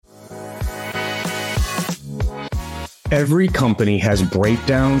Every company has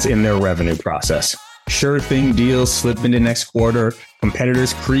breakdowns in their revenue process. Sure thing deals slip into next quarter,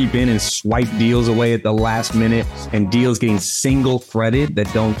 competitors creep in and swipe deals away at the last minute, and deals getting single threaded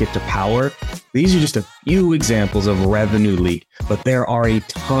that don't get to power. These are just a few examples of revenue leak, but there are a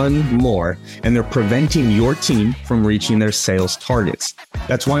ton more, and they're preventing your team from reaching their sales targets.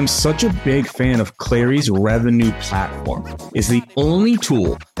 That's why I'm such a big fan of Clari's revenue platform. It's the only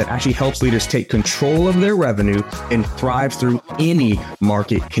tool that actually helps leaders take control of their revenue and thrive through any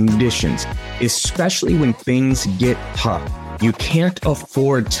market conditions, especially when things get tough. You can't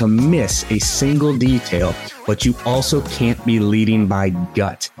afford to miss a single detail, but you also can't be leading by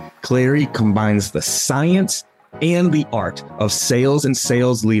gut. Clari combines the science and the art of sales and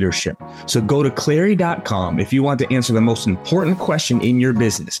sales leadership. So go to Clari.com if you want to answer the most important question in your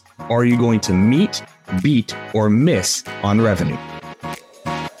business. Are you going to meet, beat, or miss on revenue?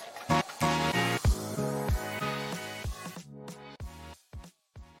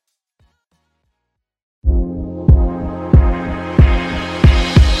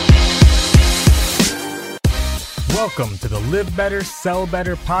 Welcome to the Live Better, Sell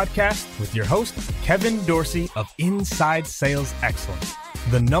Better podcast with your host, Kevin Dorsey of Inside Sales Excellence,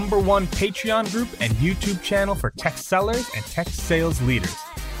 the #1 Patreon group and YouTube channel for tech sellers and tech sales leaders,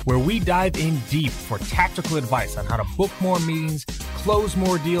 where we dive in deep for tactical advice on how to book more meetings, close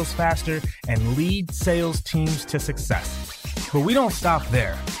more deals faster, and lead sales teams to success. But we don't stop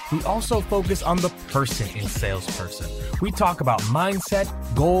there. We also focus on the person in salesperson. We talk about mindset,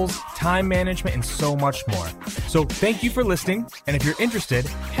 goals, time management, and so much more. So thank you for listening. And if you're interested,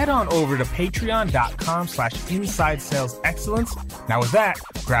 head on over to patreon.com/inside sales excellence. Now with that,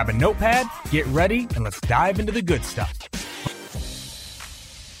 grab a notepad, get ready, and let's dive into the good stuff.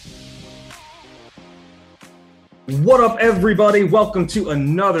 What up, everybody? Welcome to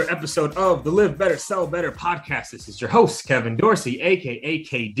another episode of the Live Better, Sell Better podcast. This is your host, Kevin Dorsey, aka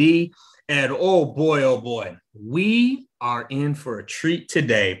KD. And oh boy, we are in for a treat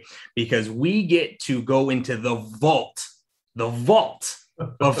today because we get to go into the vault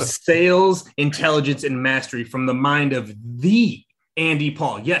of sales, intelligence, and mastery from the mind of the Andy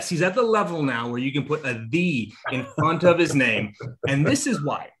Paul. Yes, he's at the level now where you can put a "the" in front of his name. And this is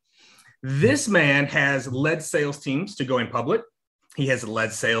why. This man has led sales teams to going public. He has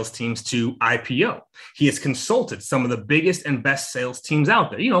led sales teams to IPO. He has consulted some of the biggest and best sales teams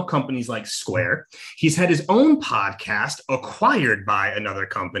out there, companies like Square. He's had his own podcast acquired by another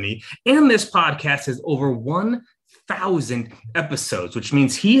company. And this podcast has over 1,000 episodes, which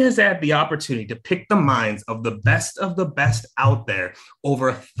means he has had the opportunity to pick the minds of the best out there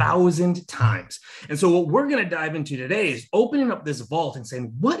over 1,000 times. And so what we're going to dive into today is opening up this vault and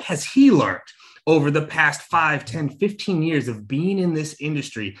saying, what has he learned over the past 5, 10, 15 years of being in this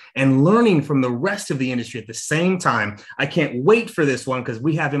industry and learning from the rest of the industry at the same time? I can't wait for this one because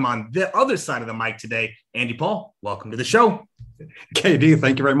we have him on the other side of the mic today. Andy Paul, welcome to the show. KD,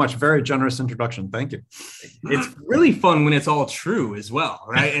 thank you very much. Very generous introduction. Thank you. It's really fun when it's all true as well,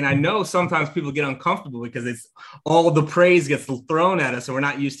 right? And I know sometimes people get uncomfortable because it's all the praise gets thrown at us and we're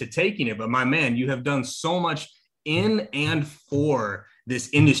not used to taking it. But my man, you have done so much in and for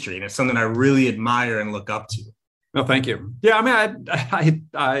this industry, and it's something I really admire and look up to. No, thank you. Yeah, I mean,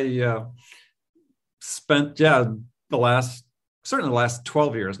 I spent the last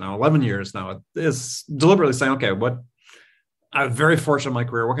 12 years now, 11 years now, is deliberately saying, okay, I'm very fortunate in my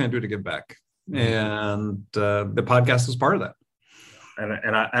career. What can I do to give back? And the podcast is part of that.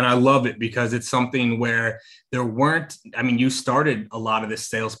 And I love it because it's something where you started a lot of this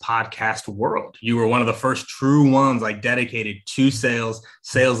sales podcast world. You were one of the first true ones dedicated to sales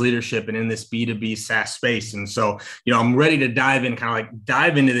leadership and in this B2B SaaS space. And so, I'm ready to dive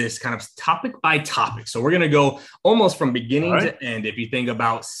into this kind of topic by topic. So we're going to go almost from beginning to end. If you think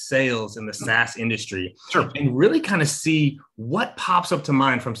about sales in the SaaS industry, sure, and really kind of see what pops up to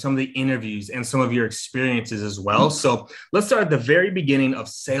mind from some of the interviews and some of your experiences as well. So let's start at the very beginning of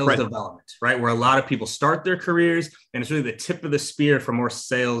sales development, right? Where a lot of people start their careers, and it's really the tip of the spear for most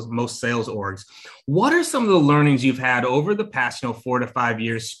sales orgs. What are some of the learnings you've had over the past, 4 to 5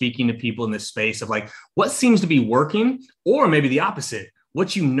 years speaking to people in this space of what seems to be working, or maybe the opposite,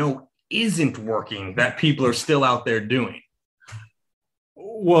 what isn't working that people are still out there doing?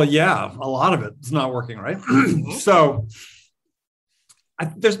 Well, yeah, a lot of it is not working, right? So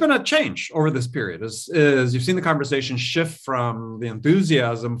there's been a change over this period as you've seen the conversation shift from the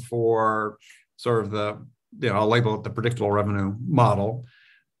enthusiasm for sort of the, I'll label it the predictable revenue model,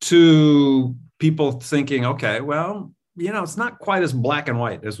 to people thinking, okay, well, it's not quite as black and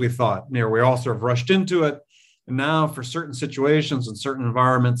white as we thought. We all sort of rushed into it. And now for certain situations and certain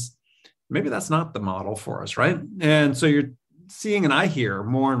environments, maybe that's not the model for us, right? And so you're seeing, and I hear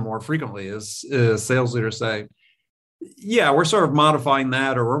more and more frequently is sales leaders say, yeah, we're sort of modifying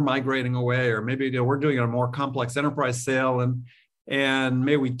that, or we're migrating away, or maybe we're doing a more complex enterprise sale, and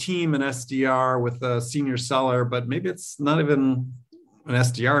maybe we team an SDR with a senior seller, but maybe it's not even an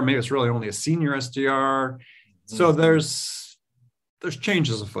SDR, maybe it's really only a senior SDR. So there's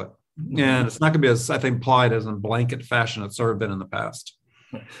changes afoot, and it's not going to be as, I think, applied as in blanket fashion it's sort of been in the past.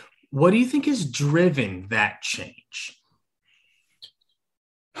 What do you think has driven that change?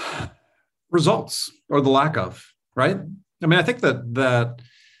 Results, or the lack of. Right? I mean, I think that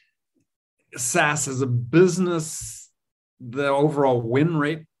SaaS as a business, the overall win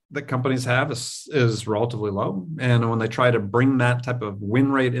rate that companies have is relatively low. And when they try to bring that type of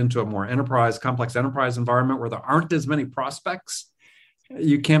win rate into a more complex enterprise environment where there aren't as many prospects,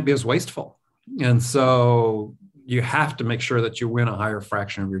 you can't be as wasteful. And so you have to make sure that you win a higher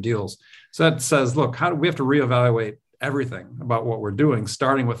fraction of your deals. So that says, look, we have to reevaluate everything about what we're doing,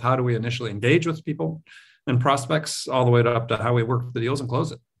 starting with how do we initially engage with people and prospects, all the way up to how we work the deals and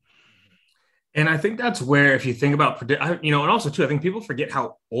close it. And I think that's where, if you think about, and also too, I think people forget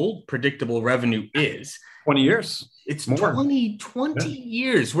how old predictable revenue is. 20 years. It's more. 20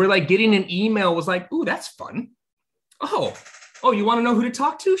 years. Where like getting an email was like, ooh, that's fun. Oh, you want to know who to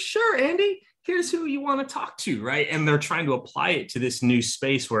talk to? Sure, Andy. Here's who you want to talk to, right? And they're trying to apply it to this new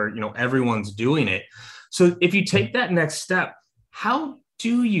space where, everyone's doing it. So if you take that next step, how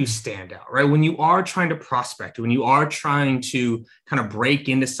do you stand out, right? When you are trying to prospect, when you are trying to kind of break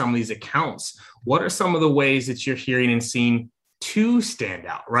into some of these accounts, what are some of the ways that you're hearing and seeing to stand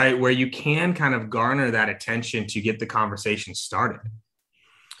out, right? Where you can kind of garner that attention to get the conversation started?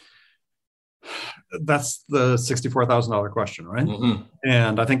 That's the $64,000 question, right? Mm-hmm.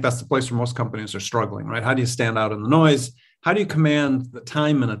 And I think that's the place where most companies are struggling, right? How do you stand out in the noise? How do you command the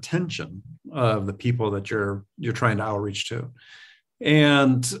time and attention of the people that you're trying to outreach to?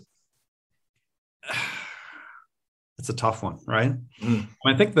 And it's a tough one, right?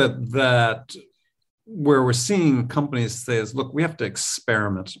 I think that where we're seeing companies say is, look, we have to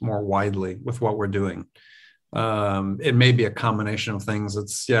experiment more widely with what we're doing. It may be a combination of things.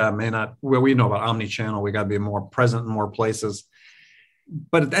 May not, where we know about omni-channel, we got to be more present in more places.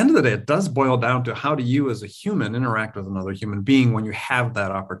 But at the end of the day, it does boil down to how do you as a human interact with another human being when you have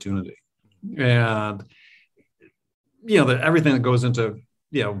that opportunity? And everything that goes into,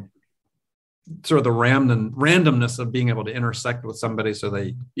 sort of the randomness of being able to intersect with somebody so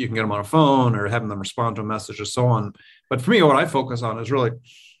that you can get them on a phone or having them respond to a message or so on. But for me, what I focus on is really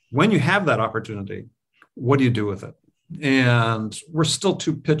when you have that opportunity, what do you do with it? And we're still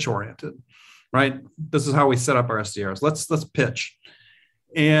too pitch oriented, right? This is how we set up our SDRs. Let's pitch.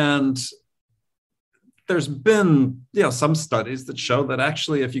 And there's been, some studies that show that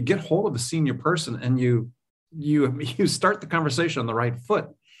actually, if you get hold of a senior person and you start the conversation on the right foot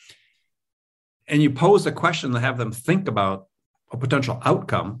and you pose a question to have them think about a potential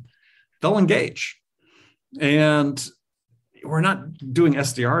outcome, they'll engage. And we're not doing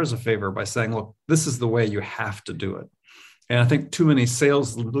SDRs a favor by saying, look, this is the way you have to do it. And I think too many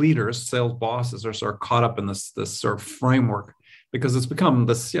sales leaders, sales bosses are sort of caught up in this sort of framework because it's become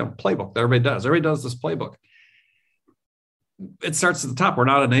this playbook that everybody does. Everybody does this playbook. It starts at the top. We're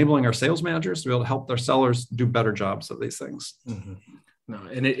not enabling our sales managers to be able to help their sellers do better jobs of these things. Mm-hmm. No,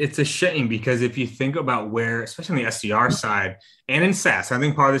 and it's a shame because if you think about where, especially on the SDR side and in SaaS, I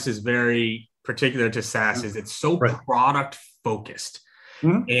think part of this is very particular to SaaS is it's so product focused.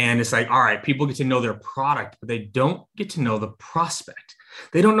 Mm-hmm. And it's like, all right, people get to know their product, but they don't get to know the prospect.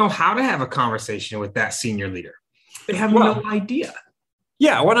 They don't know how to have a conversation with that senior leader. They have no idea.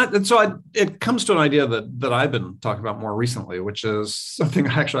 Yeah, it comes to an idea that I've been talking about more recently, which is something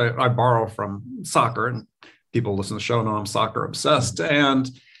I borrow from soccer, and people listen to the show know I'm soccer obsessed. And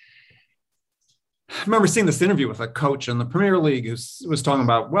I remember seeing this interview with a coach in the Premier League who was talking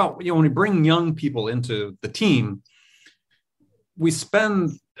about, when we bring young people into the team, we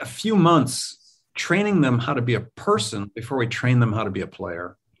spend a few months training them how to be a person before we train them how to be a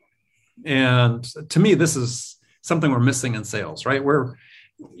player. And to me, this is something we're missing in sales, right?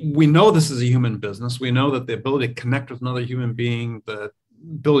 We know this is a human business. We know that the ability to connect with another human being, the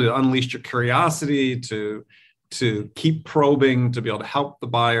ability to unleash your curiosity, to keep probing, to be able to help the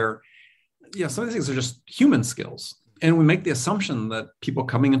buyer. Some of these things are just human skills. And we make the assumption that people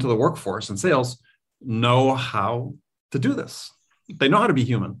coming into the workforce and sales know how to do this. They know how to be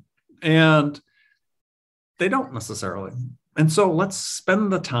human, and they don't necessarily. And so let's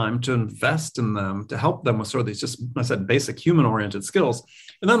spend the time to invest in them, to help them with sort of these, just, I said, basic human-oriented skills.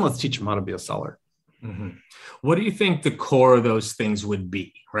 And then let's teach them how to be a seller. Mhm. What do you think the core of those things would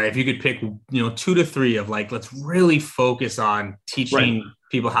be, right? If you could pick, 2 to 3 of like, let's really focus on Right. teaching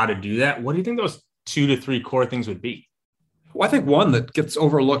people how to do that. What do you think those 2 to 3 core things would be? Well, I think one that gets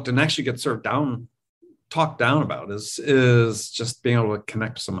overlooked and actually gets sort of talked down about is just being able to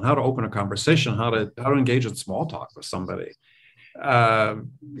connect to someone, how to open a conversation, how to engage in small talk with somebody. I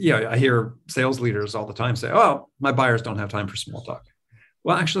hear sales leaders all the time say, "Oh, my buyers don't have time for small talk."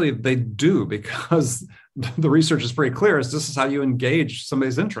 Well, actually, they do, because the research is pretty clear. This is how you engage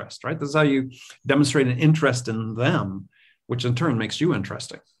somebody's interest, right? This is how you demonstrate an interest in them, which in turn makes you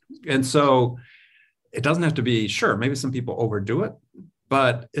interesting. And so it doesn't have to be, sure, maybe some people overdo it,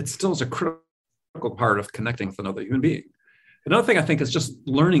 but it still is a critical part of connecting with another human being. Another thing I think is just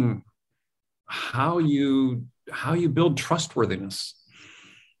learning how you build trustworthiness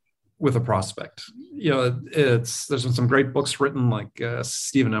with a prospect. There's been some great books written, like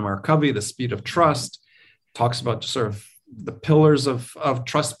Stephen M. R. Covey, The Speed of Trust, talks about just sort of the pillars of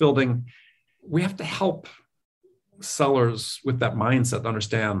trust building. We have to help sellers with that mindset to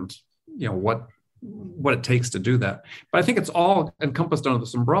understand, what it takes to do that. But I think it's all encompassed under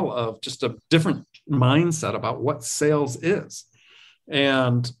this umbrella of just a different mindset about what sales is.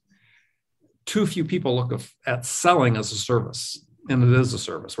 And too few people look at selling as a service, and it is a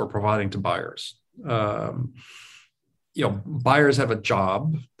service we're providing to buyers. Buyers have a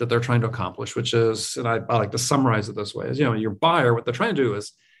job that they're trying to accomplish, which is, and I like to summarize it this way, is, your buyer, what they're trying to do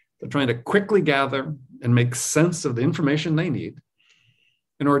is they're trying to quickly gather and make sense of the information they need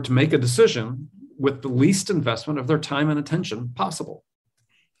in order to make a decision with the least investment of their time and attention possible.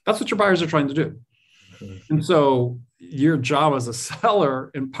 That's what your buyers are trying to do. And so your job as a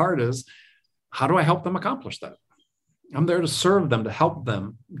seller, in part, is, how do I help them accomplish that? I'm there to serve them, to help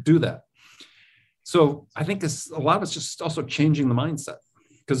them do that. So I think a lot of it's just also changing the mindset.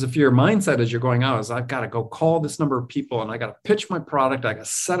 Because if your mindset as you're going out is, I've got to go call this number of people and I got to pitch my product, I got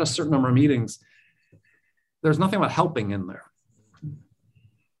to set a certain number of meetings, there's nothing about helping in there.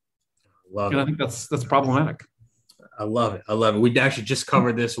 I think that's problematic. I love it. We actually just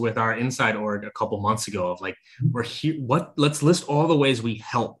covered this with our inside org a couple months ago of like, we're here. Let's list all the ways we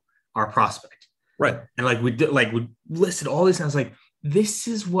help our prospect. Right. And we listed all this. And I was like, this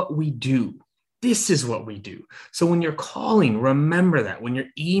is what we do. This is what we do. So when you're calling, remember that. When you're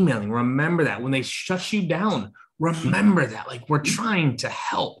emailing, remember that. When they shut you down, remember that. Like, we're trying to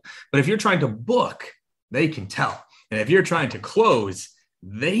help. But if you're trying to book, they can tell. And if you're trying to close,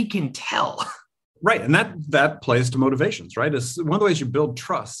 they can tell. Right. And that plays to motivations, right? It's one of the ways you build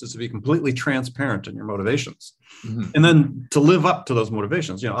trust is to be completely transparent in your motivations. Mm-hmm. And then to live up to those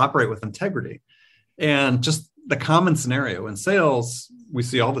motivations, operate with integrity. And just the common scenario in sales we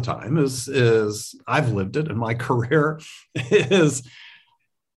see all the time is I've lived it in my career is,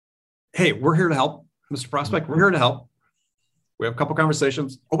 hey, we're here to help, Mr. Prospect. We're here to help. We have a couple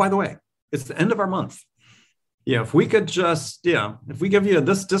conversations. Oh, by the way, it's the end of our month. If we could just, if we give you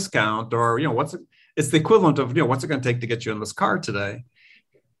this discount, or, it's the equivalent of, what's it going to take to get you in this car today?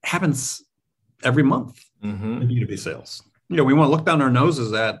 Happens every month in B2B sales. We want to look down our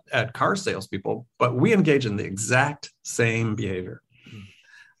noses at car salespeople, but we engage in the exact same behavior.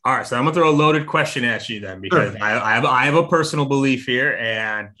 All right. So I'm going to throw a loaded question at you then, because sure. I have a personal belief here,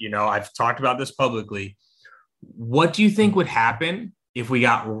 and, I've talked about this publicly. What do you think would happen if we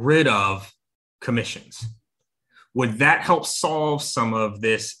got rid of commissions? Would that help solve some of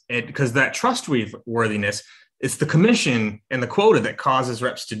this? Because that trustworthiness, it's the commission and the quota that causes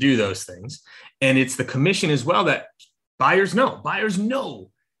reps to do those things. And it's the commission as well that buyers know. Buyers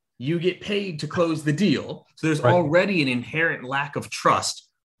know you get paid to close the deal. So there's already an inherent lack of trust.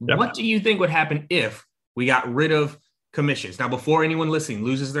 Yep. What do you think would happen if we got rid of commissions? Now, before anyone listening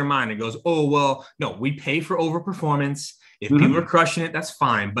loses their mind and goes, oh, well, no, we pay for overperformance. If people are crushing it, that's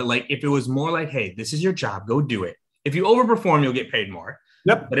fine. But like, if it was more like, hey, this is your job, go do it. If you overperform, you'll get paid more.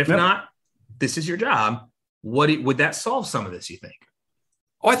 Yep. But if not, this is your job. Would that solve some of this, you think?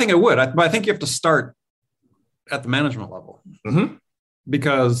 Oh, I think it would. But I think you have to start at the management level. Mm-hmm.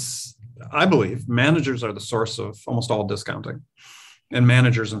 Because I believe managers are the source of almost all discounting and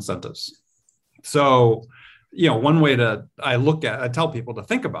managers' incentives. So, one way I tell people to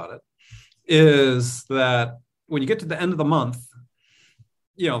think about it is that when you get to the end of the month,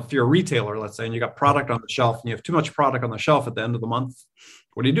 if you're a retailer, let's say, and you got product on the shelf and you have too much product on the shelf at the end of the month,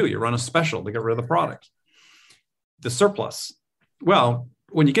 what do? You run a special to get rid of the product. The surplus. Well,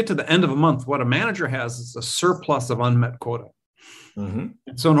 when you get to the end of a month, what a manager has is a surplus of unmet quota.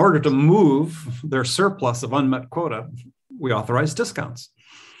 Mm-hmm. So in order to move their surplus of unmet quota, we authorize discounts.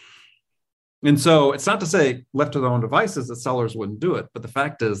 And so it's not to say left to their own devices that sellers wouldn't do it, but the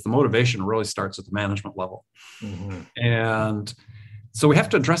fact is the motivation really starts at the management level. Mm-hmm. And so we have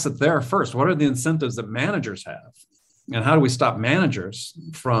to address it there first. What are the incentives that managers have? And how do we stop managers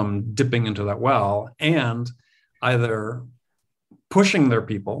from dipping into that well and either pushing their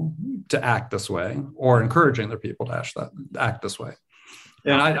people to act this way or encouraging their people to act this way?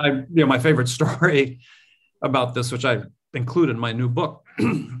 And I my favorite story about this, which I included in my new book,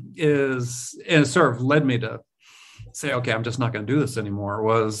 is, and it sort of led me to say, okay, I'm just not going to do this anymore,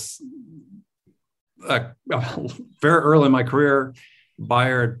 was very early in my career,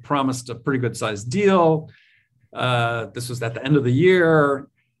 buyer had promised a pretty good sized deal. This was at the end of the year.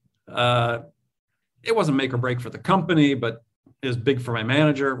 It wasn't make or break for the company, but it was big for my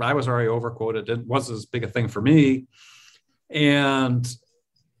manager. I was already overquoted. It wasn't as big a thing for me. And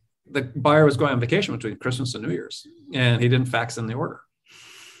the buyer was going on vacation between Christmas and New Year's, and he didn't fax in the order.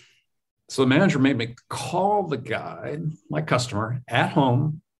 So the manager made me call the guy, my customer, at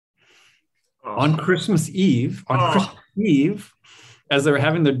home on Christmas Eve, as they were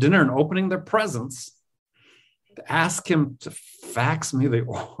having their dinner and opening their presents, to ask him to fax me the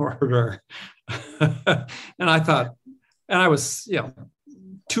order. And I thought, and I was,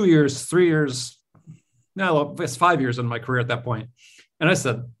 2 years, 3 years, no, it's 5 years in my career at that point. And I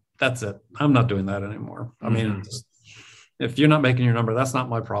said, that's it. I'm not doing that anymore. I mean, if you're not making your number, that's not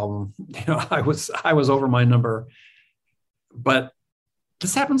my problem. I was over my number, but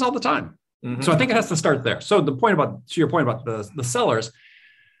this happens all the time. Mm-hmm. So I think it has to start there. So to your point about the sellers,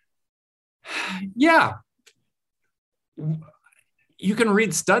 yeah, you can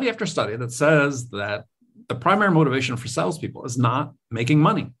read study after study that says that the primary motivation for salespeople is not making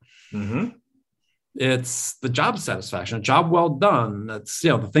money. Mm-hmm. It's the job satisfaction, a job well done. That's,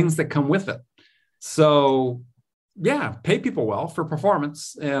 the things that come with it. So yeah, pay people well for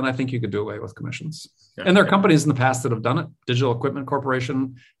performance. And I think you could do away with commissions. Yeah. And there are companies in the past that have done it. Digital Equipment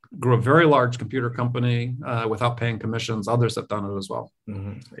Corporation grew a very large computer company without paying commissions. Others have done it as well.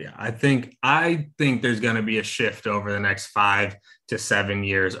 Mm-hmm. Yeah, I think there's going to be a shift over the next 5 to 7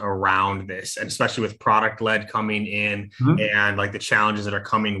 years around this, and especially with product-led coming in and like the challenges that are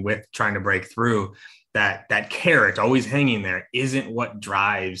coming with trying to break through. That carrot always hanging there isn't what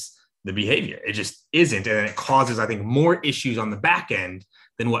drives the behavior. It just isn't, and it causes, I think, more issues on the back end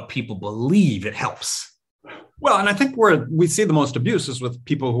than what people believe it helps. Well, and I think where we see the most abuse is with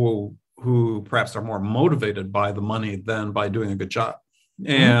people who perhaps are more motivated by the money than by doing a good job.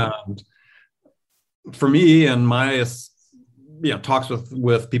 Mm-hmm. And for me and my talks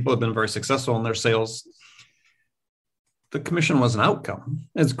with people who have been very successful in their sales, the commission was an outcome.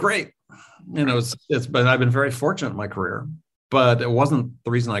 It's great. But I've been very fortunate in my career, but it wasn't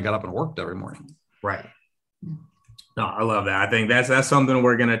the reason I got up and worked every morning. Right. No, I love that. I think that's something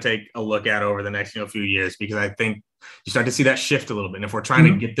we're going to take a look at over the next few years, because I think you start to see that shift a little bit. And if we're trying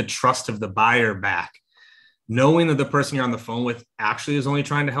to get the trust of the buyer back, knowing that the person you're on the phone with actually is only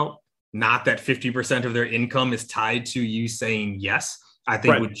trying to help, not that 50% of their income is tied to you saying yes, I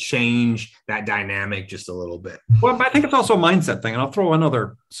think would change that dynamic just a little bit. Well, but I think it's also a mindset thing. And I'll throw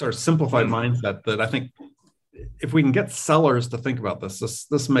another sort of simplified mindset that I think if we can get sellers to think about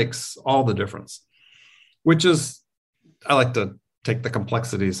this makes all the difference, which is, I like to take the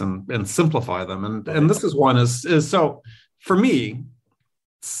complexities and simplify them. And this is one is so for me,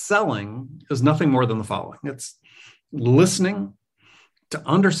 selling is nothing more than the following. It's listening to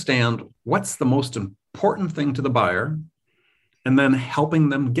understand what's the most important thing to the buyer and then helping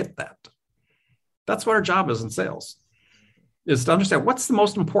them get that. That's what our job is in sales, is to understand what's the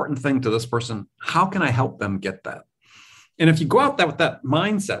most important thing to this person. How can I help them get that? And if you go out there with that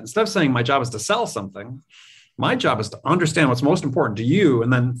mindset, instead of saying my job is to sell something, my job is to understand what's most important to you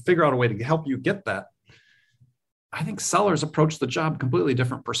and then figure out a way to help you get that. I think sellers approach the job completely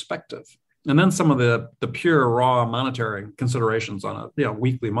different perspective. And then some of the pure raw monetary considerations on a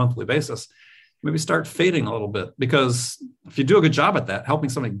weekly, monthly basis maybe start fading a little bit, because if you do a good job at that, helping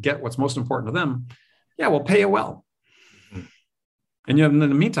somebody get what's most important to them, we'll pay you well. Mm-hmm. And in the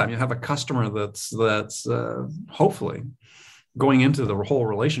meantime, you have a customer that's hopefully going into the whole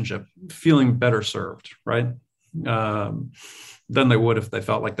relationship feeling better served, right? Than they would if they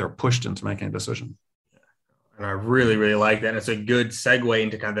felt like they're pushed into making a decision. And I really, really like that. It's a good segue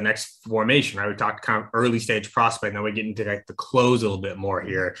into kind of the next formation, right? We talked kind of early stage prospect. Now we get into like the close a little bit more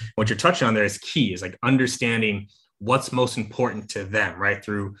here. What you're touching on there is key, is like understanding what's most important to them, right?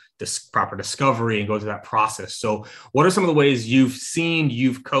 Through this proper discovery and go through that process. So what are some of the ways you've seen,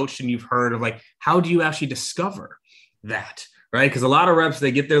 you've coached, and you've heard of, like, how do you actually discover that, right? Because a lot of reps,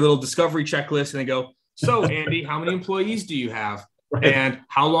 they get their little discovery checklist and they go, so Andy, how many employees do you have? Right. And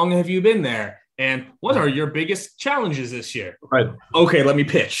how long have you been there? And what are your biggest challenges this year? Right. Okay, let me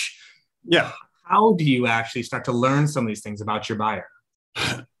pitch. Yeah. How do you actually start to learn some of these things about your buyer?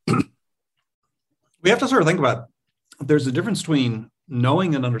 We have to sort of think about, there's a difference between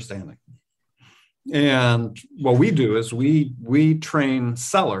knowing and understanding. And what we do is we train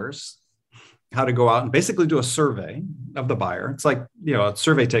sellers how to go out and basically do a survey of the buyer. It's like, a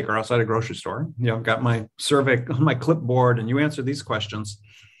survey taker outside a grocery store. I've got my survey on my clipboard and you answer these questions.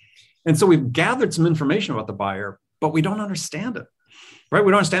 And so we've gathered some information about the buyer, but we don't understand it, right?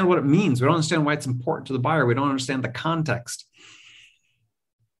 We don't understand what it means. We don't understand why it's important to the buyer. We don't understand the context.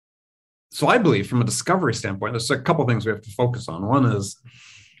 So I believe from a discovery standpoint, there's a couple of things we have to focus on. One is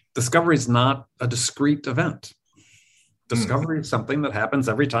discovery is not a discrete event. Discovery is something that happens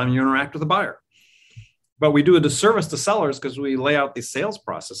every time you interact with a buyer. But we do a disservice to sellers because we lay out these sales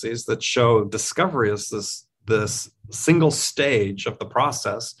processes that show discovery is this single stage of the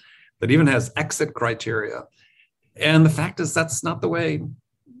process that even has exit criteria. And the fact is that's not the way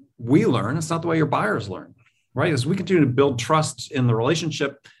we learn. It's not the way your buyers learn, right? As we continue to build trust in the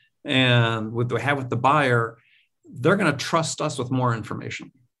relationship and what we have with the buyer, they're going to trust us with more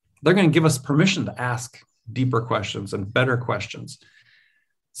information. They're going to give us permission to ask deeper questions and better questions.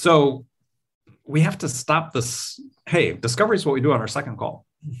 So we have to stop this. Hey, discovery is what we do on our second call,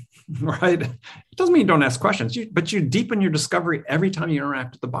 right? It doesn't mean you don't ask questions, but you deepen your discovery every time you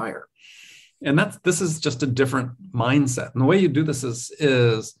interact with the buyer. And this is just a different mindset. And the way you do this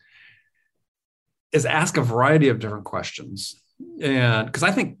is ask a variety of different questions. And because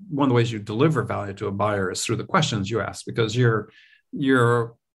I think one of the ways you deliver value to a buyer is through the questions you ask, because you're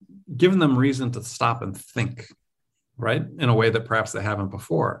giving them reason to stop and think, right? In a way that perhaps they haven't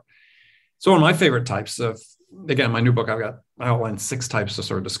before. So one of my favorite types of, again, my new book, I outlined 6 types of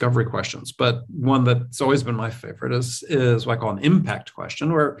sort of discovery questions, but one that's always been my favorite is what I call an impact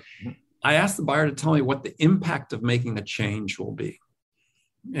question, where I ask the buyer to tell me what the impact of making a change will be.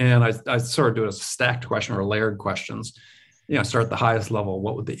 And I sort of do it as a stacked question or layered questions. Start at the highest level.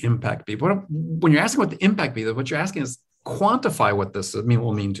 What would the impact be? But when you're asking what the impact be, what you're asking is quantify what this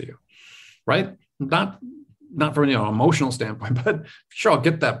will mean to you, right? Not from an emotional standpoint, but sure, I'll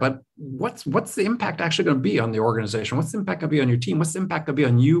get that. But what's the impact actually going to be on the organization? What's the impact going to be on your team? What's the impact going to be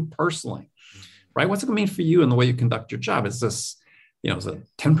on you personally, right? What's it going to mean for you and the way you conduct your job? Is this, is it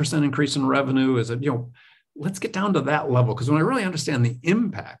a 10% increase in revenue? Is it, let's get down to that level. Because when I really understand the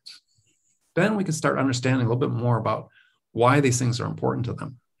impact, then we can start understanding a little bit more about why these things are important to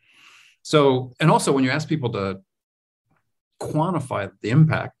them. So, and also when you ask people to quantify the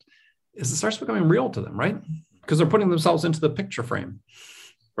impact, it starts becoming real to them, right? Because they're putting themselves into the picture frame,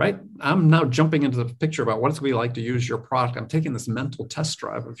 right? I'm now jumping into the picture about what it's going to be like to use your product. I'm taking this mental test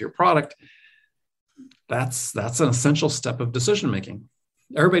drive of your product. That's an essential step of decision-making.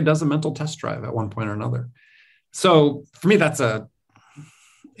 Everybody does a mental test drive at one point or another. So for me, that's an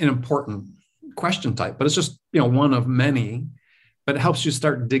important question type, but it's just, one of many, but it helps you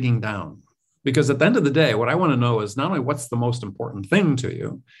start digging down. Because at the end of the day, what I want to know is not only what's the most important thing to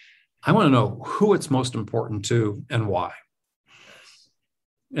you, I want to know who it's most important to and why.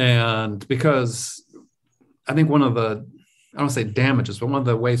 And because I think one of the, I don't want to say damages, but one of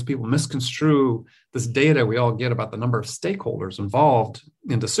the ways people misconstrue this data we all get about the number of stakeholders involved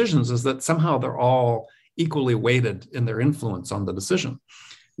in decisions is that somehow they're all equally weighted in their influence on the decision.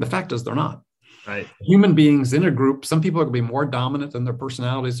 The fact is they're not. Right. Human beings in a group, some people are going to be more dominant than their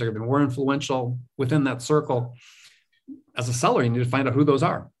personalities. They're going to be more influential within that circle. As a seller, you need to find out who those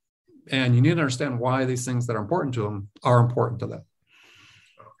are. And you need to understand why these things that are important to them are important to them.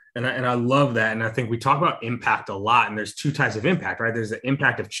 And I love that. And I think we talk about impact a lot. And there's 2 types of impact, right? There's the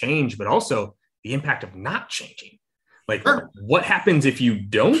impact of change, but also the impact of not changing. Like, what happens if you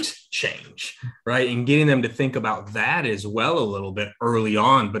don't change, right? And getting them to think about that as well a little bit early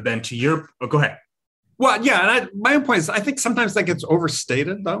on. But then go ahead. Well, yeah. And my own point is, I think sometimes that gets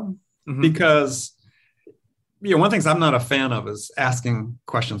overstated, though, because, one of the things I'm not a fan of is asking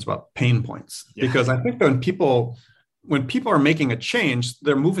questions about pain points. Yeah. Because I think when people are making a change,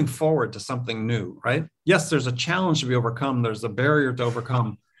 they're moving forward to something new, right? Yes, there's a challenge to be overcome. There's a barrier to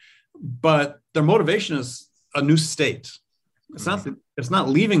overcome, but their motivation is a new state. It's not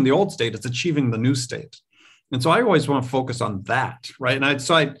leaving the old state, it's achieving the new state. And so I always want to focus on that, right? And I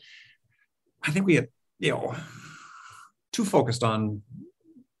think we get, too focused on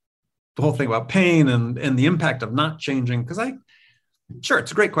the whole thing about pain and the impact of not changing. Because sure,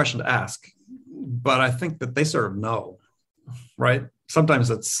 it's a great question to ask, but I think that they sort of know, right? Sometimes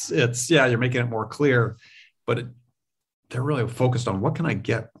it's you're making it more clear, but they're really focused on what can I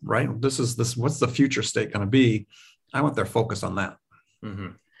get, right? What's the future state going to be? I want their focus on that. Mm-hmm.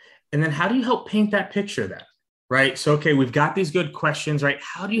 And then how do you help paint that picture then? Right. So, okay, we've got these good questions, right?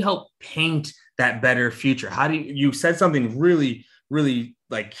 How do you help paint that better future? How do you said something really, really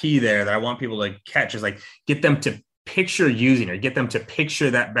like key there that I want people to catch is like get them to picture using or get them to picture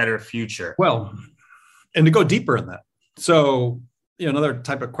that better future. Well, and to go deeper in that. So, another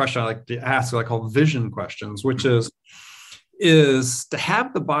type of question I like to ask, I call vision questions, which is to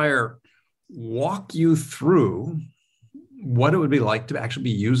have the buyer walk you through what it would be like to actually be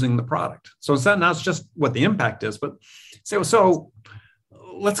using the product. So it's not just what the impact is, but say, so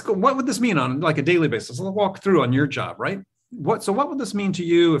let's go, what would this mean on like a daily basis? Let's walk through on your job, right? What would this mean to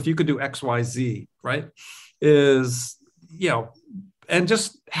you if you could do X, Y, Z, right? And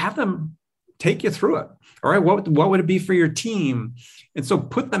just have them take you through it. All right. What would it be for your team? And so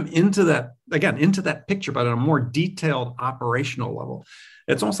put them into that picture, but on a more detailed operational level.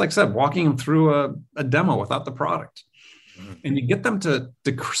 It's almost like I said, walking them through a demo without the product. And you get them to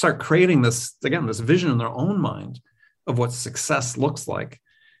start creating this vision in their own mind of what success looks like.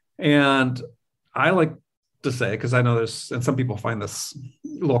 And I like to say, because I know and some people find this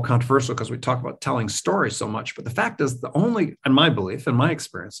a little controversial because we talk about telling stories so much, but the fact is in my belief, in my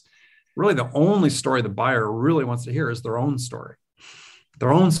experience, really the only story the buyer really wants to hear is their own story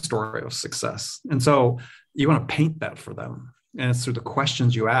of success. And so you want to paint that for them. And it's through the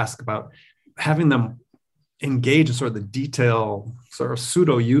questions you ask about having them engage in sort of the detail, sort of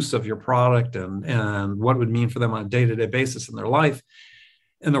pseudo use of your product and what it would mean for them on a day-to-day basis in their life,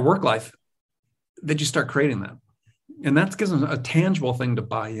 in their work life, that you start creating that. And that gives them a tangible thing to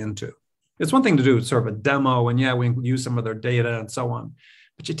buy into. It's one thing to do sort of a demo and we use some of their data and so on,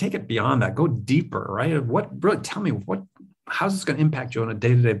 but you take it beyond that, go deeper, right? Tell me how's this going to impact you on a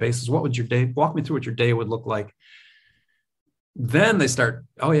day-to-day basis? What would your day, walk me through what your day would look like. Then they start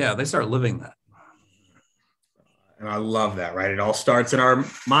living that. And I love that, right? It all starts in our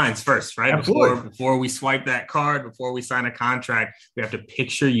minds first, right? Before we swipe that card, before we sign a contract, we have to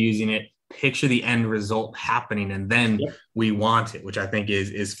picture using it, picture the end result happening, and then we want it, which I think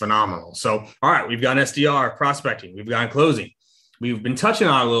is phenomenal. So, all right, we've got SDR, prospecting, we've got closing. We've been touching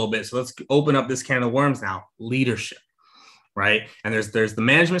on it a little bit. So let's open up this can of worms now, leadership, right? And there's the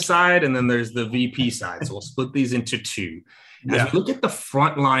management side, and then there's the VP side. So we'll split these into two. As we look at the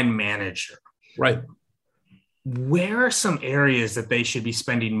frontline manager, right? Where are some areas that they should be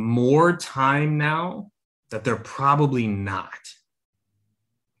spending more time now that they're probably not?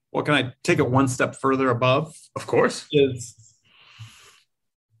 Well, can I take it one step further above? Of course.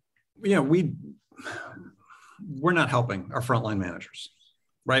 We're not helping our frontline managers,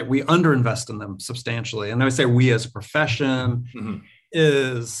 right? We underinvest in them substantially. And I would say we as a profession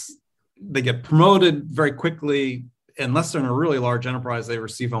they get promoted very quickly. Unless they're in a really large enterprise, they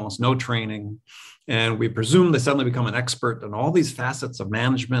receive almost no training. And we presume they suddenly become an expert in all these facets of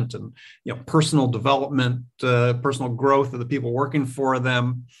management and personal development, personal growth of the people working for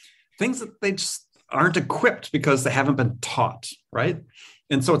them, things that they just aren't equipped because they haven't been taught, right?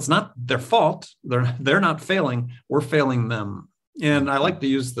 And so it's not their fault. They're not failing. We're failing them. And I like to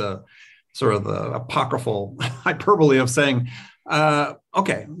use the sort of the apocryphal hyperbole of saying,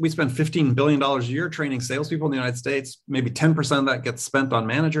 okay, we spend $15 billion a year training salespeople in the United States. Maybe 10% of that gets spent on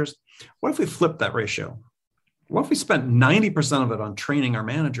managers. What if we flip that ratio? What if we spent 90% of it on training our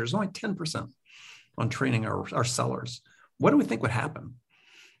managers, only 10% on training our sellers? What do we think would happen?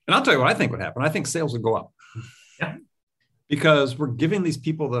 And I'll tell you what I think would happen. I think sales would go up. Yeah. Because we're giving these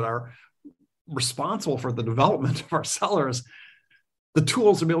people that are responsible for the development of our sellers the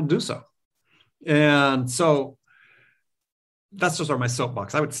tools to be able to do so. And so that's just my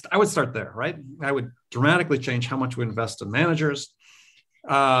soapbox. I would start there, right? I would dramatically change how much we invest in managers.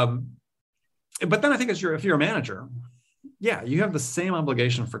 But then I think if you're a manager, you have the same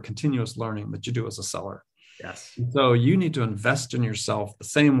obligation for continuous learning that you do as a seller. Yes. So you need to invest in yourself the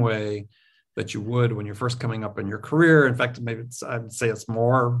same way that you would when you're first coming up in your career. In fact, I'd say it's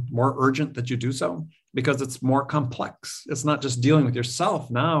more urgent that you do so because it's more complex. It's not just dealing with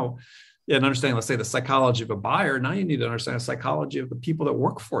yourself now and understanding, let's say, the psychology of a buyer. Now you need to understand the psychology of the people that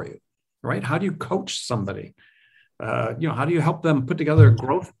work for you, right? How do you coach somebody? How do you help them put together a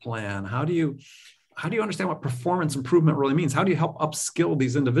growth plan? How do you understand what performance improvement really means? How do you help upskill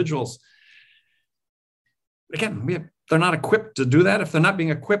these individuals? Again, they're not equipped to do that. If they're not being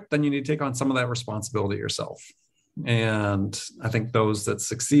equipped, then you need to take on some of that responsibility yourself. And I think those that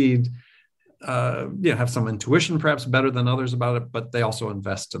succeed, have some intuition, perhaps better than others about it, but they also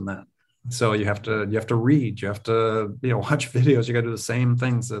invest in that. So you have to read, you have to, watch videos. You got to do the same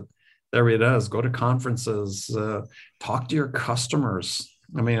things that everybody does. Go to conferences, talk to your customers.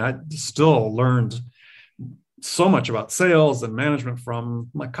 I mean, I still learned so much about sales and management from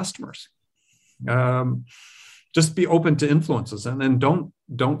my customers. Just be open to influences, and then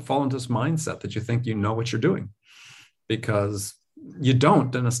don't fall into this mindset that you think you know what you're doing, because you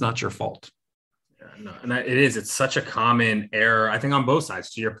don't, and it's not your fault. Yeah, no, and it's such a common error, I think, on both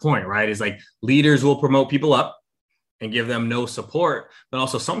sides. To your point, right? Is like leaders will promote people up and give them no support, but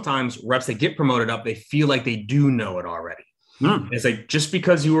also sometimes reps that get promoted up, they feel like they do know it already. It's like, just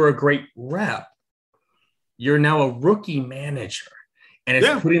because you were a great rep, you're now a rookie manager, and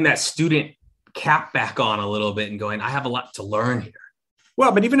it's putting that student cap back on a little bit and going, I have a lot to learn here.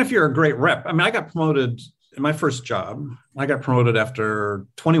 Well, but even if you're a great rep, I mean, I got promoted in my first job. I got promoted after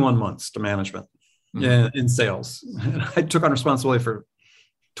 21 months to management in sales. And I took on responsibility for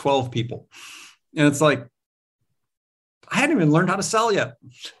 12 people. And it's like, I hadn't even learned how to sell yet,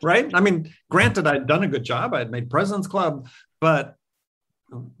 right? I mean, granted, I'd done a good job. I had made President's Club, but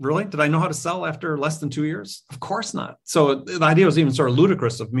really, did I know how to sell after less than 2 years? Of course not. So the idea was even sort of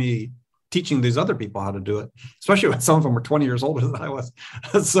ludicrous of me teaching these other people how to do it, especially when some of them were 20 years older than I was.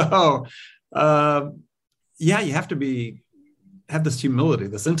 So, you have to have this humility,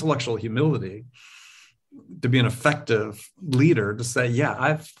 this intellectual humility, to be an effective leader, to say,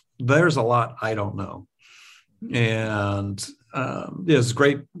 there's a lot I don't know. And there's a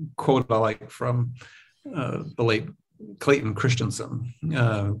great quote I like from the late Clayton Christensen,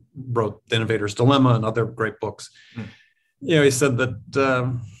 wrote The Innovator's Dilemma and other great books. He said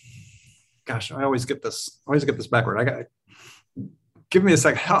that, I always get this backward. Give me a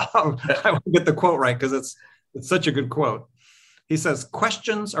second. I will get the quote right, because it's such a good quote. He says,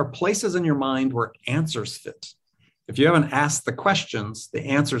 questions are places in your mind where answers fit. If you haven't asked the questions, the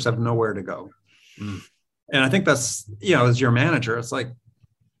answers have nowhere to go. And I think that's, as your manager, it's like,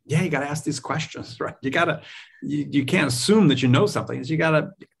 you got to ask these questions, right? You can't assume that you know something. You got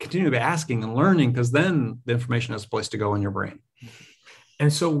to continue to be asking and learning, because then the information has a place to go in your brain.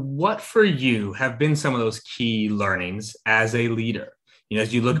 And so what for you have been some of those key learnings as a leader?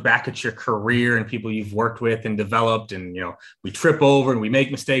 As you look back at your career and people you've worked with and developed, and, we trip over and we make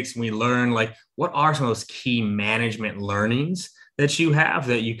mistakes and we learn, like, what are some of those key management learnings that you have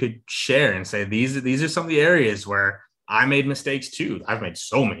that you could share and say, these are some of the areas where I made mistakes too. I've made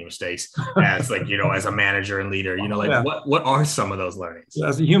so many mistakes as as a manager and leader, what are some of those learnings?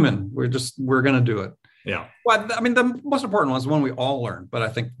 As a human, we're going to do it. Yeah. Well, I mean, the most important one is one we all learn, but I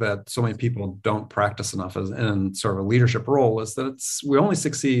think that so many people don't practice enough in sort of a leadership role, is that we only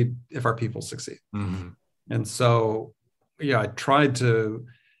succeed if our people succeed. And so, I tried to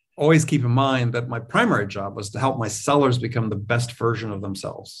always keep in mind that my primary job was to help my sellers become the best version of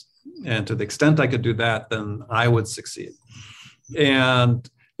themselves. And to the extent I could do that, then I would succeed. And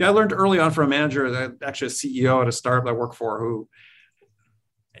I learned early on from a manager, actually a CEO at a startup I worked for, who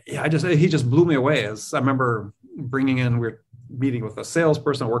he just blew me away. As I remember we were meeting with a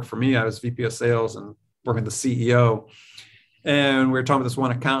salesperson who worked for me. I was VP of sales and working with the CEO. And we were talking with this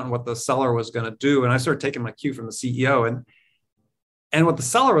one accountant what the seller was going to do. And I started taking my cue from the CEO. And what the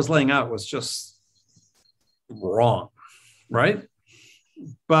seller was laying out was just wrong, right?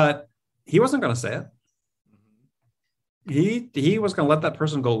 But he wasn't going to say it. He was going to let that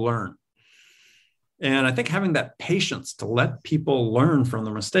person go learn. And I think having that patience to let people learn from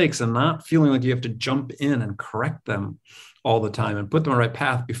their mistakes and not feeling like you have to jump in and correct them all the time and put them on the right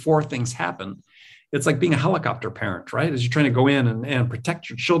path before things happen. It's like being a helicopter parent, right? As you're trying to go in and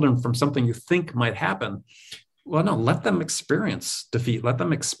protect your children from something you think might happen. Well, no, let them experience defeat. Let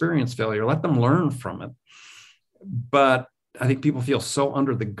them experience failure. Let them learn from it. But I think people feel so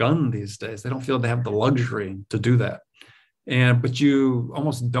under the gun these days. They don't feel they have the luxury to do that. But you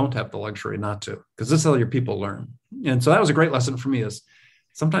almost don't have the luxury not to, because this is how your people learn. And so that was a great lesson for me, is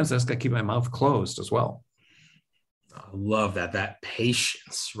sometimes I just got to keep my mouth closed as well. I love that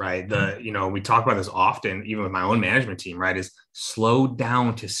patience, right? We talk about this often, even with my own management team, right? Is slow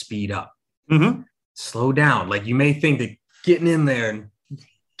down to speed up. Slow down. Like, you may think that getting in there and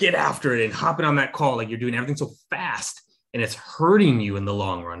get after it and hopping on that call, like you're doing everything so fast and it's hurting you in the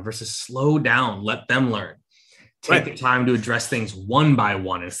long run, versus slow down, let them learn. Take the time to address things one by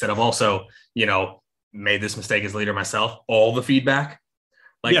one, instead of also, made this mistake as leader myself, all the feedback.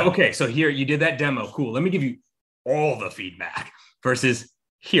 Okay, so here you did that demo. Cool. Let me give you all the feedback, versus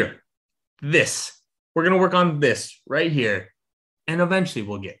here, this, we're going to work on this right here. And eventually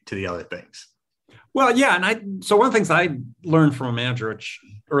we'll get to the other things. Well, yeah. So one of the things I learned from a manager, which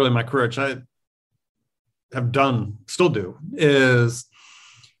early in my career, which I have done, still do, is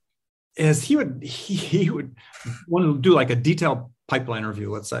he would want to do like a detailed pipeline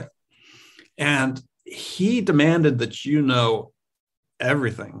review, let's say. And he demanded that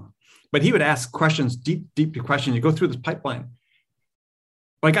everything. But he would ask questions, deep questions. You go through this pipeline.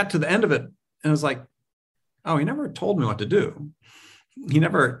 But I got to the end of it and it was like, oh, he never told me what to do.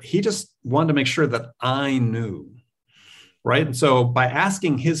 He just wanted to make sure that I knew, right? And so by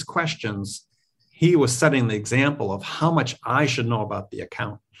asking his questions, he was setting the example of how much I should know about the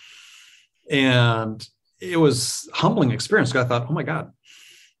account. And it was a humbling experience because I thought, oh my God,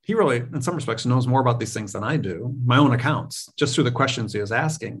 he really, in some respects, knows more about these things than I do, my own accounts, just through the questions he was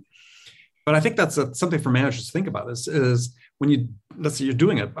asking. But I think that's something for managers to think about is when let's say you're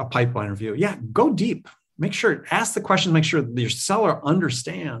doing a pipeline review, go deep. Ask the question, make sure that your seller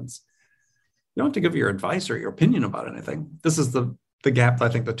understands. You don't have to give your advice or your opinion about anything. This is the gap that I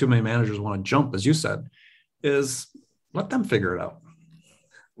think that too many managers want to jump, as you said, is let them figure it out.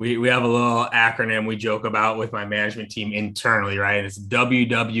 We have a little acronym we joke about with my management team internally, right? It's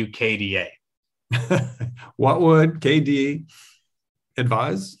WWKDA. What would KD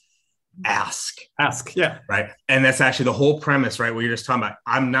advise? Ask, yeah. Right. And that's actually the whole premise, right? Where you're just talking about,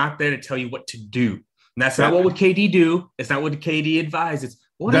 I'm not there to tell you what to do. And that's not what would KD do. It's not what KD advise. It's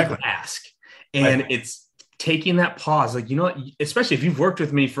what I ask. And it's taking that pause. Like, you know what, especially if you've worked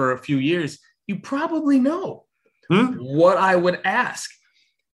with me for a few years, you probably know what I would ask.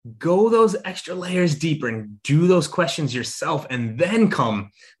 Go those extra layers deeper and do those questions yourself, and then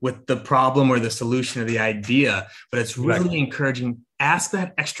come with the problem or the solution or the idea. But it's really encouraging. Ask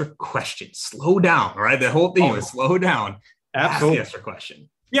that extra question. Slow down, right? The whole theme is slow down. Absolutely. Ask the extra question.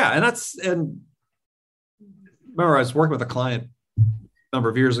 Yeah. And remember, I was working with a client a number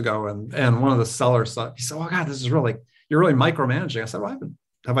of years ago, and one of the sellers thought, he said, oh God, you're really micromanaging. I said, well,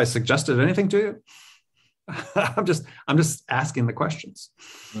 have I suggested anything to you? I'm just asking the questions.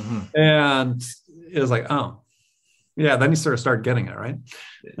 Mm-hmm. And it was like, oh, yeah. Then you sort of start getting it, right?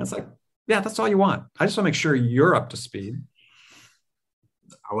 And it's like, yeah, that's all you want. I just want to make sure you're up to speed.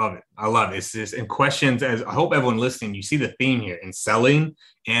 I love it. It's just in questions, as I hope everyone listening, you see the theme here in selling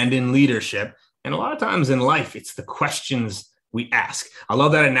and in leadership. And a lot of times in life, it's the questions we ask. I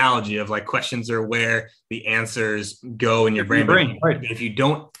love that analogy of like questions are where the answers go in your brain. Right. If you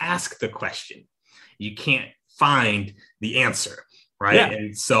don't ask the question, you can't find the answer, right? Yeah.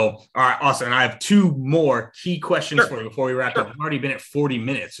 And so, all right, awesome. And I have two more key questions for you before we wrap up. I've already been at 40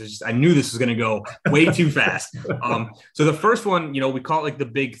 minutes. I knew this was going to go way too fast. So the first one, we call it like the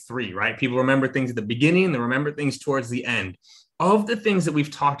big three, right? People remember things at the beginning, they remember things towards the end. Of the things that we've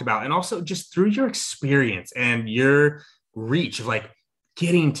talked about, and also just through your experience and your reach of like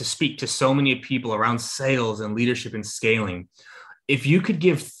getting to speak to so many people around sales and leadership and scaling, if you could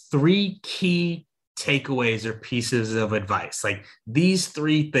give three key takeaways or pieces of advice, like these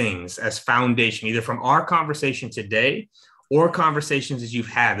three things as foundation, either from our conversation today or conversations that you've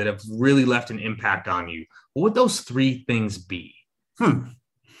had that have really left an impact on you, what would those three things be?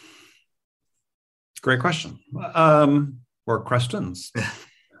 Great question. Or questions.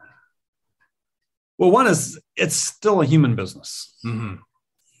 Well, one is it's still a human business. Mm-hmm.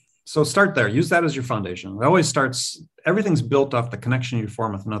 So start there. Use that as your foundation. It always starts, everything's built off the connection you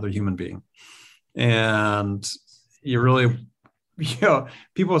form with another human being. And you really,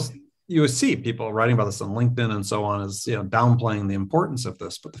 you see people writing about this on LinkedIn and so on as, downplaying the importance of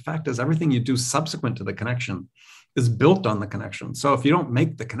this. But the fact is, everything you do subsequent to the connection is built on the connection. So if you don't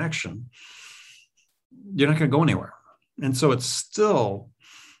make the connection, you're not going to go anywhere. And so it's still,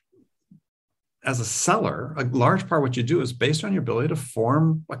 as a seller, a large part of what you do is based on your ability to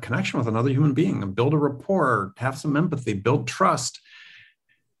form a connection with another human being and build a rapport, have some empathy, build trust.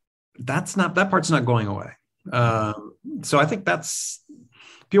 That part's not going away. So I think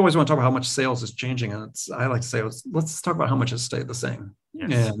people always want to talk about how much sales is changing. And I like to say, let's talk about how much has stayed the same.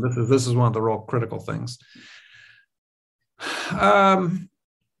 Yes. And this is one of the real critical things.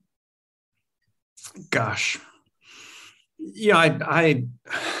 Gosh. Yeah, I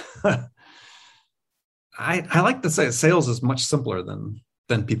like to say sales is much simpler than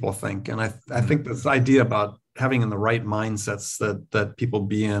people think. And I think this idea about having in the right mindsets that people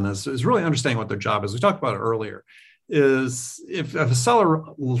be in is really understanding what their job is. We talked about it earlier, is if a seller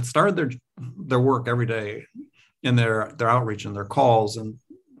started their work every day in their outreach and their calls, and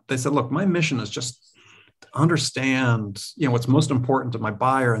they said, look, my mission is just to understand, what's most important to my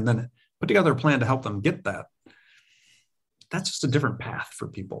buyer, and then put together a plan to help them get that. That's just a different path for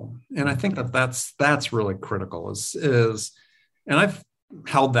people. And I think that's really critical is, and I've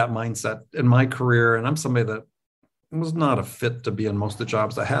held that mindset in my career. And I'm somebody that was not a fit to be in most of the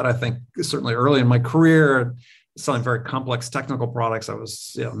jobs I had. I think certainly early in my career, selling very complex technical products, I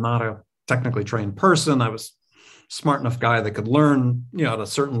was not a technically trained person. I was a smart enough guy that could learn, at a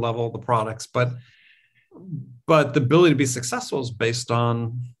certain level the products, but But the ability to be successful is based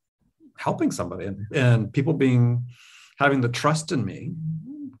on helping somebody and people having the trust in me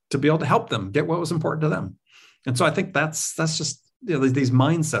to be able to help them get what was important to them. And so I think that's just, these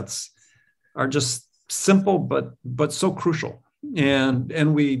mindsets are just simple, but so crucial.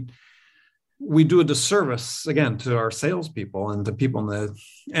 And we do a disservice again to our salespeople and to people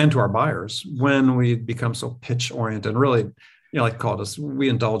and to our buyers when we become so pitch oriented. Really, like called us, we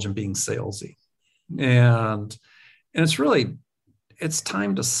indulge in being salesy, and it's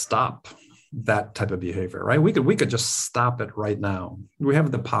time to stop that type of behavior, right? We could just stop it right now. We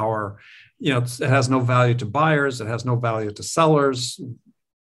have the power. It has no value to buyers. It has no value to sellers.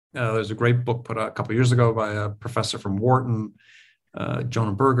 There's a great book put out a couple of years ago by a professor from Wharton,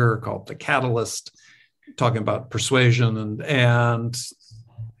 Jonah Berger, called The Catalyst, talking about persuasion. And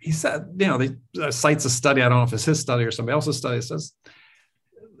he said, he cites a study. I don't know if it's his study or somebody else's study. It says,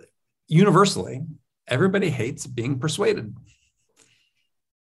 universally, everybody hates being persuaded.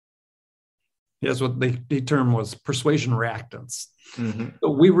 Yes, what the term was persuasion reactance. Mm-hmm.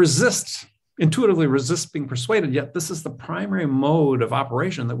 So we intuitively resist being persuaded, yet this is the primary mode of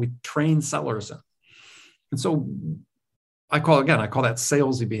operation that we train sellers in. And so I call that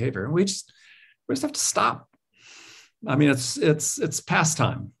salesy behavior. And we just have to stop. I mean, it's past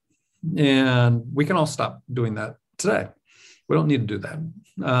time. And we can all stop doing that today. We don't need to do that.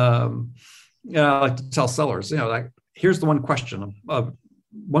 I like to tell sellers, here's the one question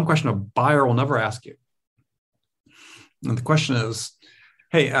a buyer will never ask you. And the question is,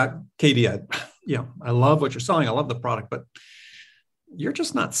 hey, KD, I love what you're selling. I love the product, but you're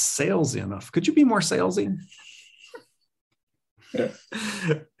just not salesy enough. Could you be more salesy?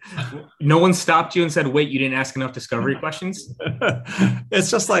 No one stopped you and said, wait, you didn't ask enough discovery questions? It's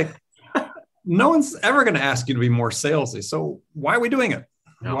just like, no one's ever going to ask you to be more salesy. So why are we doing it?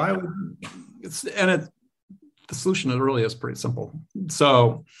 No. The solution really is pretty simple.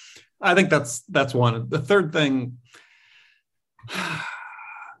 So I think that's one. The third thing,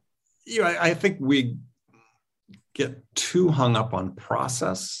 I think we get too hung up on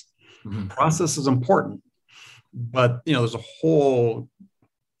process. Mm-hmm. Process is important, but there's a whole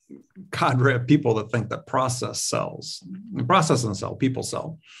cadre of people that think that process sells. Process doesn't sell, people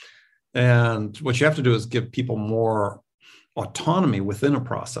sell. And what you have to do is give people more autonomy within a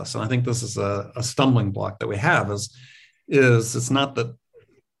process. And I think this is a stumbling block that we have is it's not that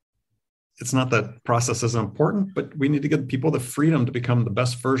process isn't important, but we need to give people the freedom to become the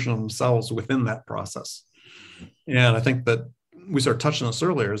best version of themselves within that process. And I think that we started touching on this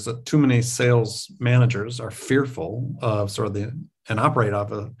earlier, is that too many sales managers are fearful of and operate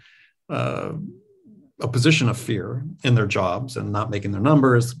off a position of fear in their jobs and not making their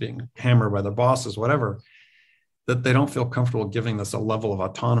numbers, being hammered by their bosses, whatever, that they don't feel comfortable giving this a level of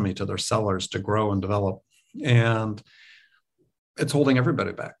autonomy to their sellers to grow and develop. And it's holding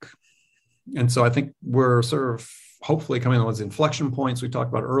everybody back. And so I think we're sort of hopefully coming to those inflection points we talked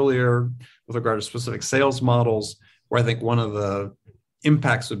about earlier with regard to specific sales models, where I think one of the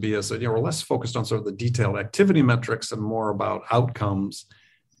impacts would be is that we're less focused on sort of the detailed activity metrics and more about outcomes,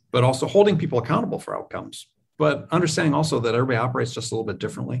 but also holding people accountable for outcomes, but understanding also that everybody operates just a little bit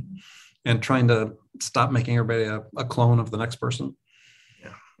differently and trying to stop making everybody a clone of the next person.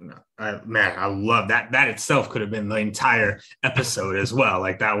 Yeah, I love that. That itself could have been the entire episode as well.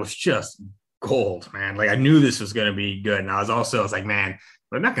 Like that was just gold, man. Like I knew this was going to be good. And I was like, man,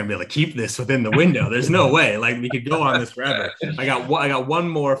 we're not going to be able to keep this within the window. There's no way. Like we could go on this forever. I got one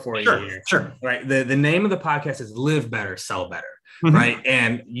more for you here. Sure. Right. The name of the podcast is Live Better, Sell Better. Mm-hmm. Right.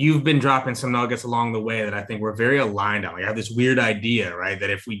 And you've been dropping some nuggets along the way that I think we're very aligned on. Like I have this weird idea, right,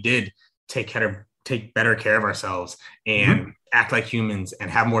 that if we did take better care of ourselves and act like humans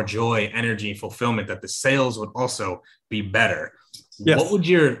and have more joy, energy, fulfillment, that the sales would also be better. Yes. What would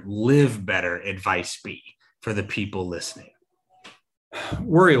your live better advice be for the people listening?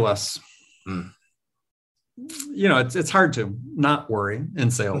 Worry less. It's hard to not worry in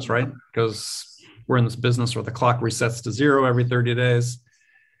sales, right? Because we're in this business where the clock resets to zero every 30 days.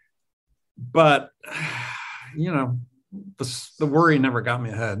 But, the worry never got me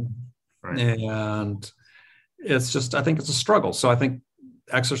ahead. Right. And it's just, I think it's a struggle. So I think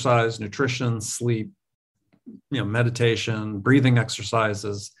exercise, nutrition, sleep, meditation, breathing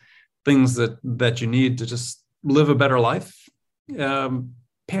exercises, things that you need to just live a better life, pay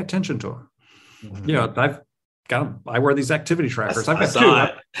attention to them. Mm-hmm. I wear these activity trackers. I've got two.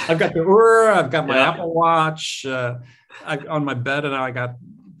 I've got the Oura, I've got my Apple Watch on my bed, and now I got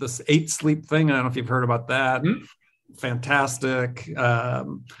this 8 sleep thing. I don't know if you've heard about that. Mm-hmm. Fantastic.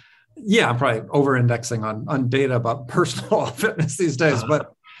 I'm probably over-indexing on data about personal fitness these days,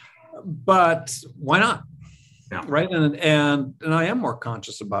 but why not? Yeah. Right. And I am more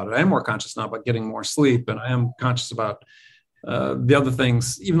conscious about it. I am more conscious now about getting more sleep. And I am conscious about the other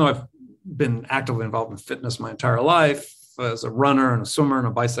things, even though I've been actively involved in fitness my entire life as a runner and a swimmer and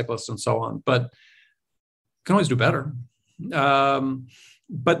a bicyclist and so on, but can always do better.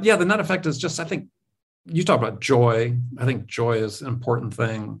 But yeah, the net effect is just, I think you talk about joy. I think joy is an important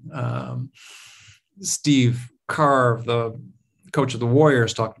thing. Steve Kerr, the coach of the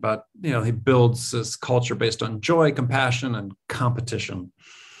Warriors, talked about, he builds this culture based on joy, compassion, and competition.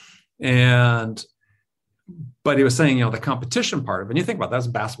 But he was saying, the competition part of it, and you think about that's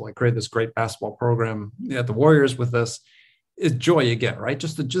basketball. I created this great basketball program at the Warriors with this, is joy you get, right?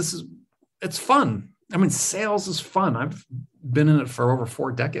 It's fun. I mean, sales is fun. I've been in it for over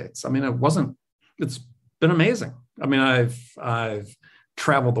 4 decades. I mean, it's been amazing. I mean, I've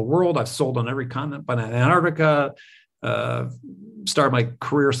traveled the world. I've sold on every continent but in Antarctica, started my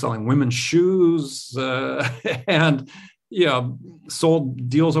career selling women's shoes, and, sold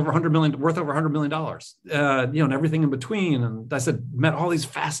deals worth over $100 million, and everything in between. And I said, met all these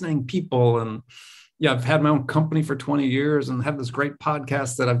fascinating people. And I've had my own company for 20 years and have this great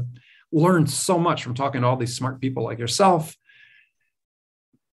podcast that I've learned so much from talking to all these smart people like yourself.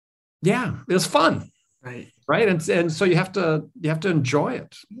 Yeah, it was fun. Right. And so you have to enjoy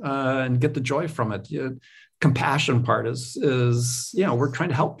it and get the joy from it. Compassion part is we're trying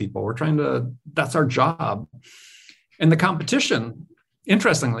to help people. That's our job. And the competition,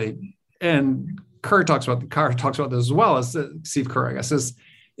 interestingly, and Kerr talks about this as well as Steve Kerr, I guess,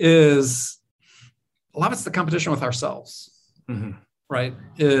 is a lot of it's the competition with ourselves, right?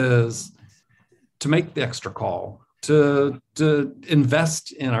 Is to make the extra call, to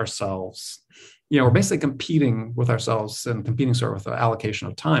invest in ourselves. We're basically competing with ourselves and competing sort of with the allocation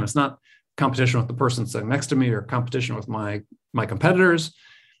of time. It's not competition with the person sitting next to me or competition with my competitors.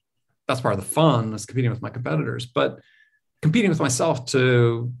 That's part of the fun, is competing with my competitors, but competing with myself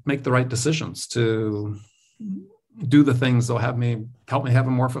to make the right decisions, to do the things that'll help me have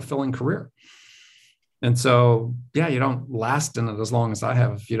a more fulfilling career. And so, you don't last in it as long as I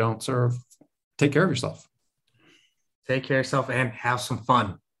have if you don't sort of take care of yourself. Take care of yourself and have some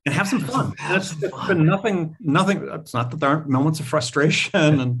fun. And have some fun. It's been nothing. It's not that there aren't moments of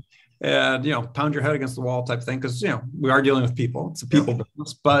frustration and pound your head against the wall type thing, because we are dealing with people. It's a people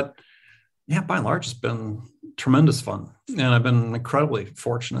business, but by and large, it's been tremendous fun, and I've been incredibly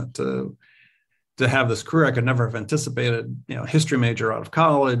fortunate to have this career I could never have anticipated. History major out of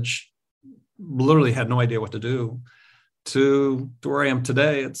college, literally had no idea what to do, to where I am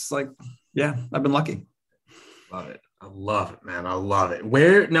today. It's like, I've been lucky. Love it. I love it, man. I love it.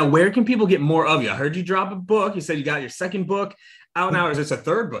 Where can people get more of you? I heard you drop a book. You said you got your second book out now. Is this a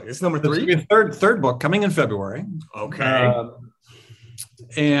third book? It's number 3? It's third book coming in February. Okay.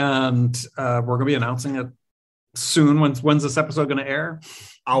 And we're going to be announcing it soon. When's this episode going to air?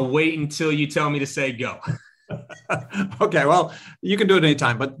 I'll wait until you tell me to say go. Okay. Well, you can do it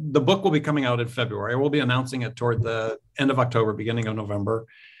anytime, but the book will be coming out in February. We'll be announcing it toward the end of October, beginning of November.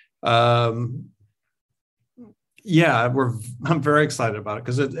 I'm very excited about it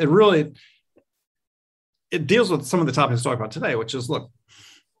because it really deals with some of the topics we talked about today, which is, look,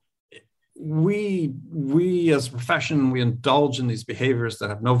 we as a profession, we indulge in these behaviors that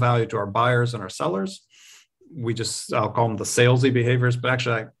have no value to our buyers and our sellers. I'll call them the salesy behaviors, but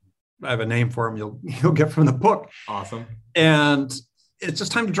actually I have a name for them you'll get from the book. Awesome. And it's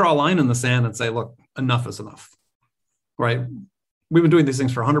just time to draw a line in the sand and say, look, enough is enough, right? We've been doing these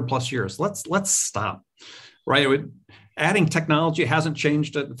things for 100 plus years. Let's stop. Right. Adding technology hasn't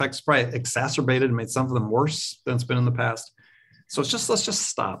changed it. In fact, it's probably exacerbated and made some of them worse than it's been in the past. So let's just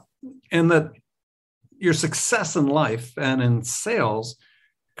stop. And that your success in life and in sales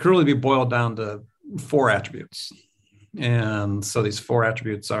could really be boiled down to 4 attributes. And so these 4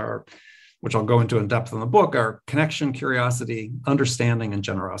 attributes are, which I'll go into in depth in the book, are connection, curiosity, understanding, and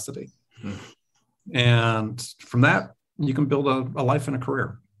generosity. And from that, you can build a life and a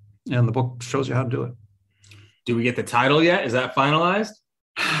career. And the book shows you how to do it. Do we get the title yet? Is that finalized?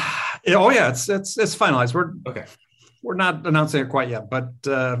 Oh yeah, it's finalized. We're not announcing it quite yet, but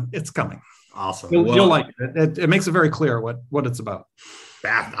it's coming. Awesome. You'll like it. It makes it very clear what it's about.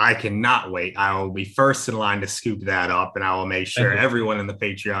 I cannot wait. I will be first in line to scoop that up, and I will make sure everyone in the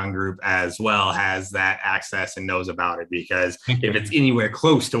Patreon group as well has that access and knows about it, because if it's anywhere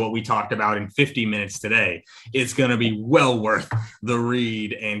close to what we talked about in 50 minutes today, it's going to be well worth the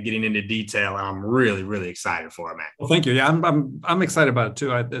read and getting into detail. And I'm really, really excited for it, man. Well, thank you. Yeah, I'm excited about it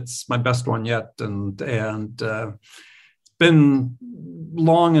too. It's my best one yet. And it's been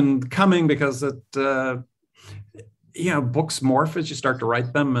long in coming because books morph as you start to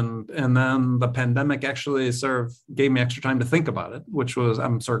write them. And then the pandemic actually sort of gave me extra time to think about it, which was,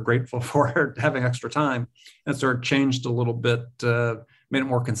 I'm sort of grateful for having extra time, and sort of changed a little bit, made it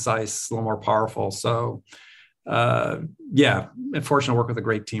more concise, a little more powerful. So I'm fortunate to work with a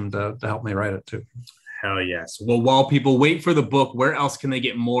great team to help me write it too. Hell yes. Well, while people wait for the book, where else can they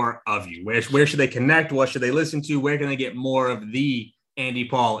get more of you? Where should they connect? What should they listen to? Where can they get more of the Andy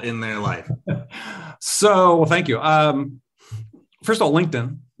Paul in their life? So, thank you. First of all,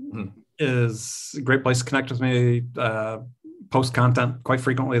 LinkedIn is a great place to connect with me, post content quite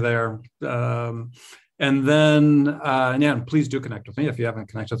frequently there. And then, please do connect with me if you haven't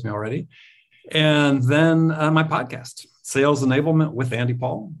connected with me already. And then my podcast, Sales Enablement with Andy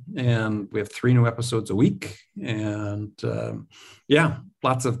Paul. And we have 3 new episodes a week. And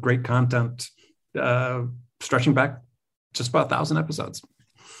lots of great content, stretching back just about 1,000 episodes.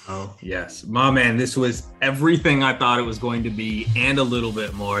 Oh, yes. My man, this was everything I thought it was going to be and a little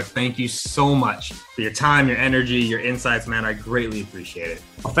bit more. Thank you so much for your time, your energy, your insights, man. I greatly appreciate it.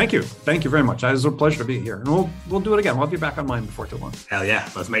 Well, thank you. Thank you very much. It was a pleasure to be here. And we'll do it again. We'll be back on mine before too long. Hell yeah.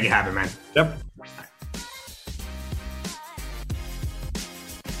 Let's make it happen, man. Yep.